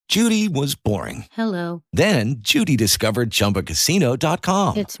Judy was boring. Hello. Then Judy discovered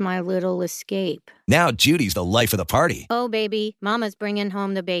ChumbaCasino.com. It's my little escape. Now Judy's the life of the party. Oh, baby, mama's bringing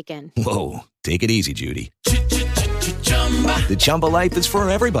home the bacon. Whoa, take it easy, Judy. The Chumba life is for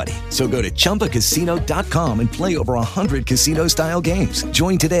everybody. So go to ChumbaCasino.com and play over 100 casino-style games.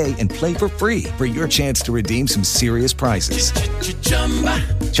 Join today and play for free for your chance to redeem some serious prizes.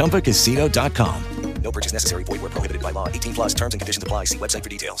 ChumbaCasino.com. No purchase necessary. Void where prohibited by law. 18 plus terms and conditions apply. See website for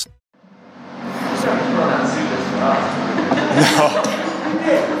details. No.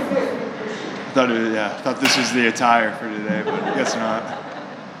 I thought this was the attire for today, but I guess not.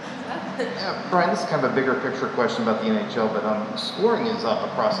 Yeah, Brian, this is kind of a bigger picture question about the NHL, but scoring is up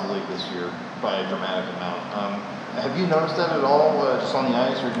across the league this year by a dramatic amount. Have you noticed that at all, just on the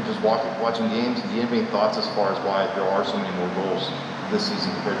ice, or even just watching games? Do you have any thoughts as far as why there are so many more goals this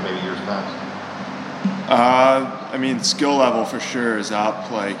season compared to maybe years past? I mean, skill level for sure is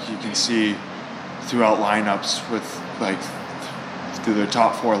up. Like, you can see throughout lineups with, like, through the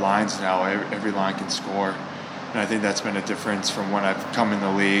top four lines now, every line can score. And I think that's been a difference from when I've come in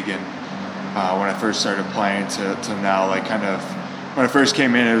the league and when I first started playing to now. Like, kind of, when I first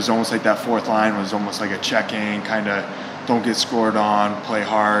came in, it was almost like that fourth line was almost like a check-in, kind of don't get scored on, play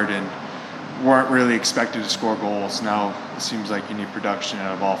hard, and weren't really expected to score goals. Now it seems like you need production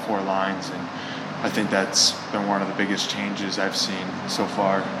out of all four lines, and I think that's been one of the biggest changes I've seen so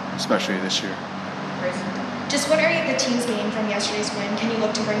far, especially this year. Just what are the team's gained from yesterday's win? Can you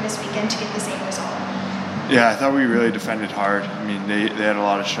look to bring this weekend to get the same result? Yeah, I thought we really defended hard. I mean, they had a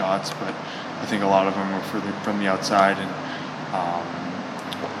lot of shots, but I think a lot of them were from the outside, and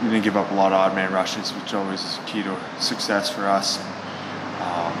we didn't give up a lot of odd man rushes, which always is key to success for us.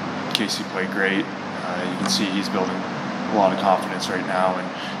 Casey played great. You can see he's building a lot of confidence right now and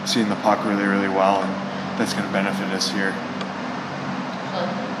seeing the puck really, really well, and that's going to benefit us here.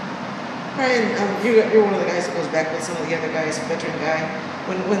 Brian, you're one of the guys that goes back with some of the other guys, a veteran guy.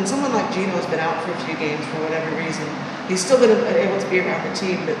 When someone like Gino's been out for a few games for whatever reason, he's still been able to be around the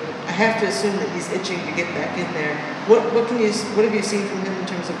team, but I have to assume that he's itching to get back in there. What have you seen from him in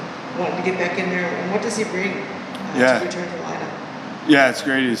terms of wanting to get back in there, and what does he bring to return to the lineup? Yeah, it's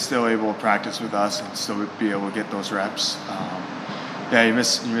great he's still able to practice with us and still be able to get those reps. You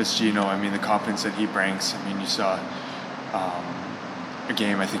miss Gino. I mean, the confidence that he brings. I mean, you saw a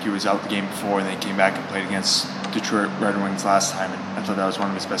game, I think he was out the game before, and then he came back and played against Detroit Red Wings last time, and I thought that was one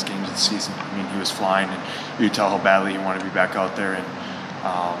of his best games of the season. I mean, he was flying, and you could tell how badly he wanted to be back out there, and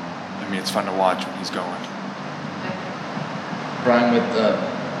I mean, it's fun to watch when he's going. Brian, with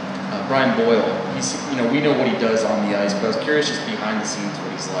Brian Boyle, we know what he does on the ice, but I was curious just behind the scenes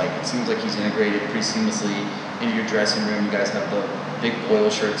what he's like. It seems like he's integrated pretty seamlessly into your dressing room. You guys have the big Boyle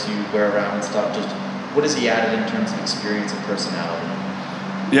shirts you wear around and stuff. Just what has he added in terms of experience and personality?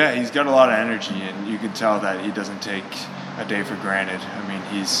 Yeah, he's got a lot of energy, and you can tell that he doesn't take a day for granted. I mean,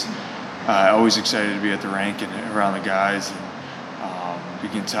 he's always excited to be at the rink and around the guys, and you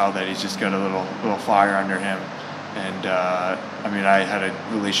can tell that he's just got a little fire under him. And I mean, I had a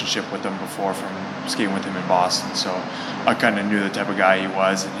relationship with him before from skating with him in Boston, so I kind of knew the type of guy he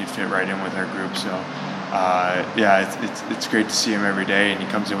was, and he'd fit right in with our group. So it's great to see him every day, and he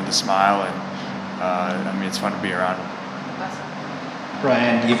comes in with a smile, and I mean, it's fun to be around him.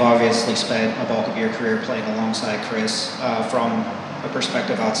 Brian, you've obviously spent a bulk of your career playing alongside Chris. From a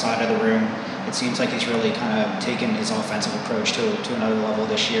perspective outside of the room, it seems like he's really kind of taken his offensive approach to another level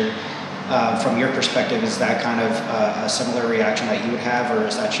this year. From your perspective, is that kind of a similar reaction that you would have, or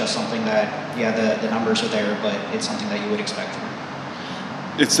is that just something that, the numbers are there, but it's something that you would expect from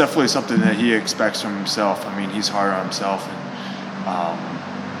him? It's definitely something that he expects from himself. I mean, he's hard on himself,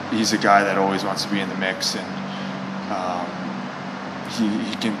 and he's a guy that always wants to be in the mix, and he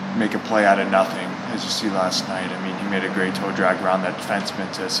can make a play out of nothing, as you see last night. I mean, he made a great toe drag around that defenseman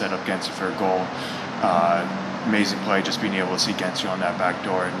to set up Gensey for a goal. Amazing play, just being able to see Gensey on that back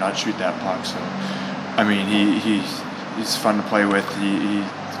door and not shoot that puck. So, I mean, he's fun to play with. He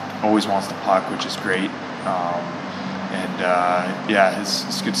always wants the puck, which is great.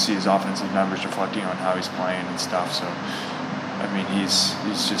 It's good to see his offensive numbers reflecting on how he's playing and stuff. So, I mean, he's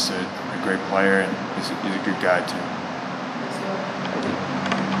just a great player, and he's a good guy too.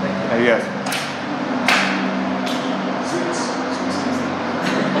 How you guys?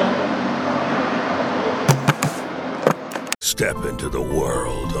 Step into the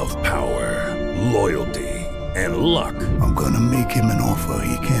world of power, loyalty, and luck. I'm gonna make him an offer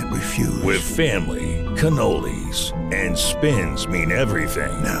he can't refuse. With family, cannolis, and spins mean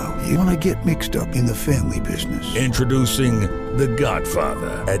everything. Now, you wanna get mixed up in the family business. Introducing The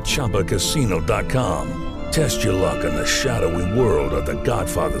Godfather at ChumbaCasino.com. Test your luck in the shadowy world of The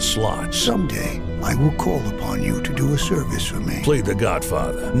Godfather slot. Someday, I will call upon you to do a service for me. Play The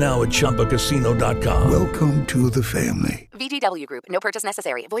Godfather, now at ChumbaCasino.com. Welcome to the family. VGW Group. No purchase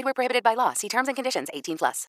necessary. Void where prohibited by law. See terms and conditions. 18+.